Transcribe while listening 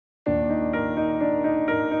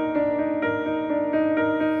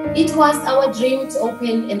It was our dream to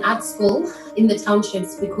open an art school in the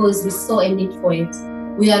townships because we saw a need for it.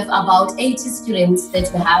 We have about 80 students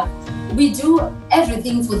that we have. We do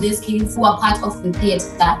everything for these kids who are part of the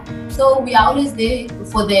theatre. So we are always there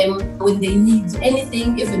for them when they need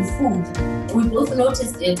anything, even food. We've also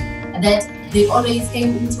noticed it that they always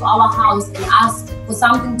came into our house and asked for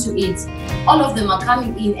something to eat. All of them are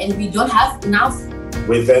coming in and we don't have enough.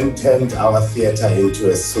 We then turned our theatre into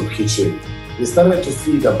a soup kitchen. We started to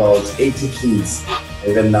feed about 80 kids,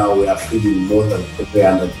 and then now we are feeding more than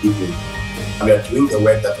 300 people. We are doing the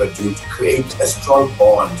work that we're doing to create a strong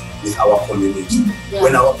bond with our community. Yeah.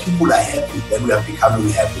 When our people are happy, then we are becoming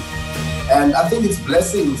happy. And I think it's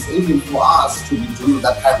blessings even for us to be doing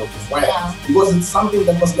that kind of work, because it's something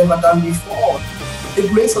that was never done before.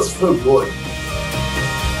 It makes us feel good.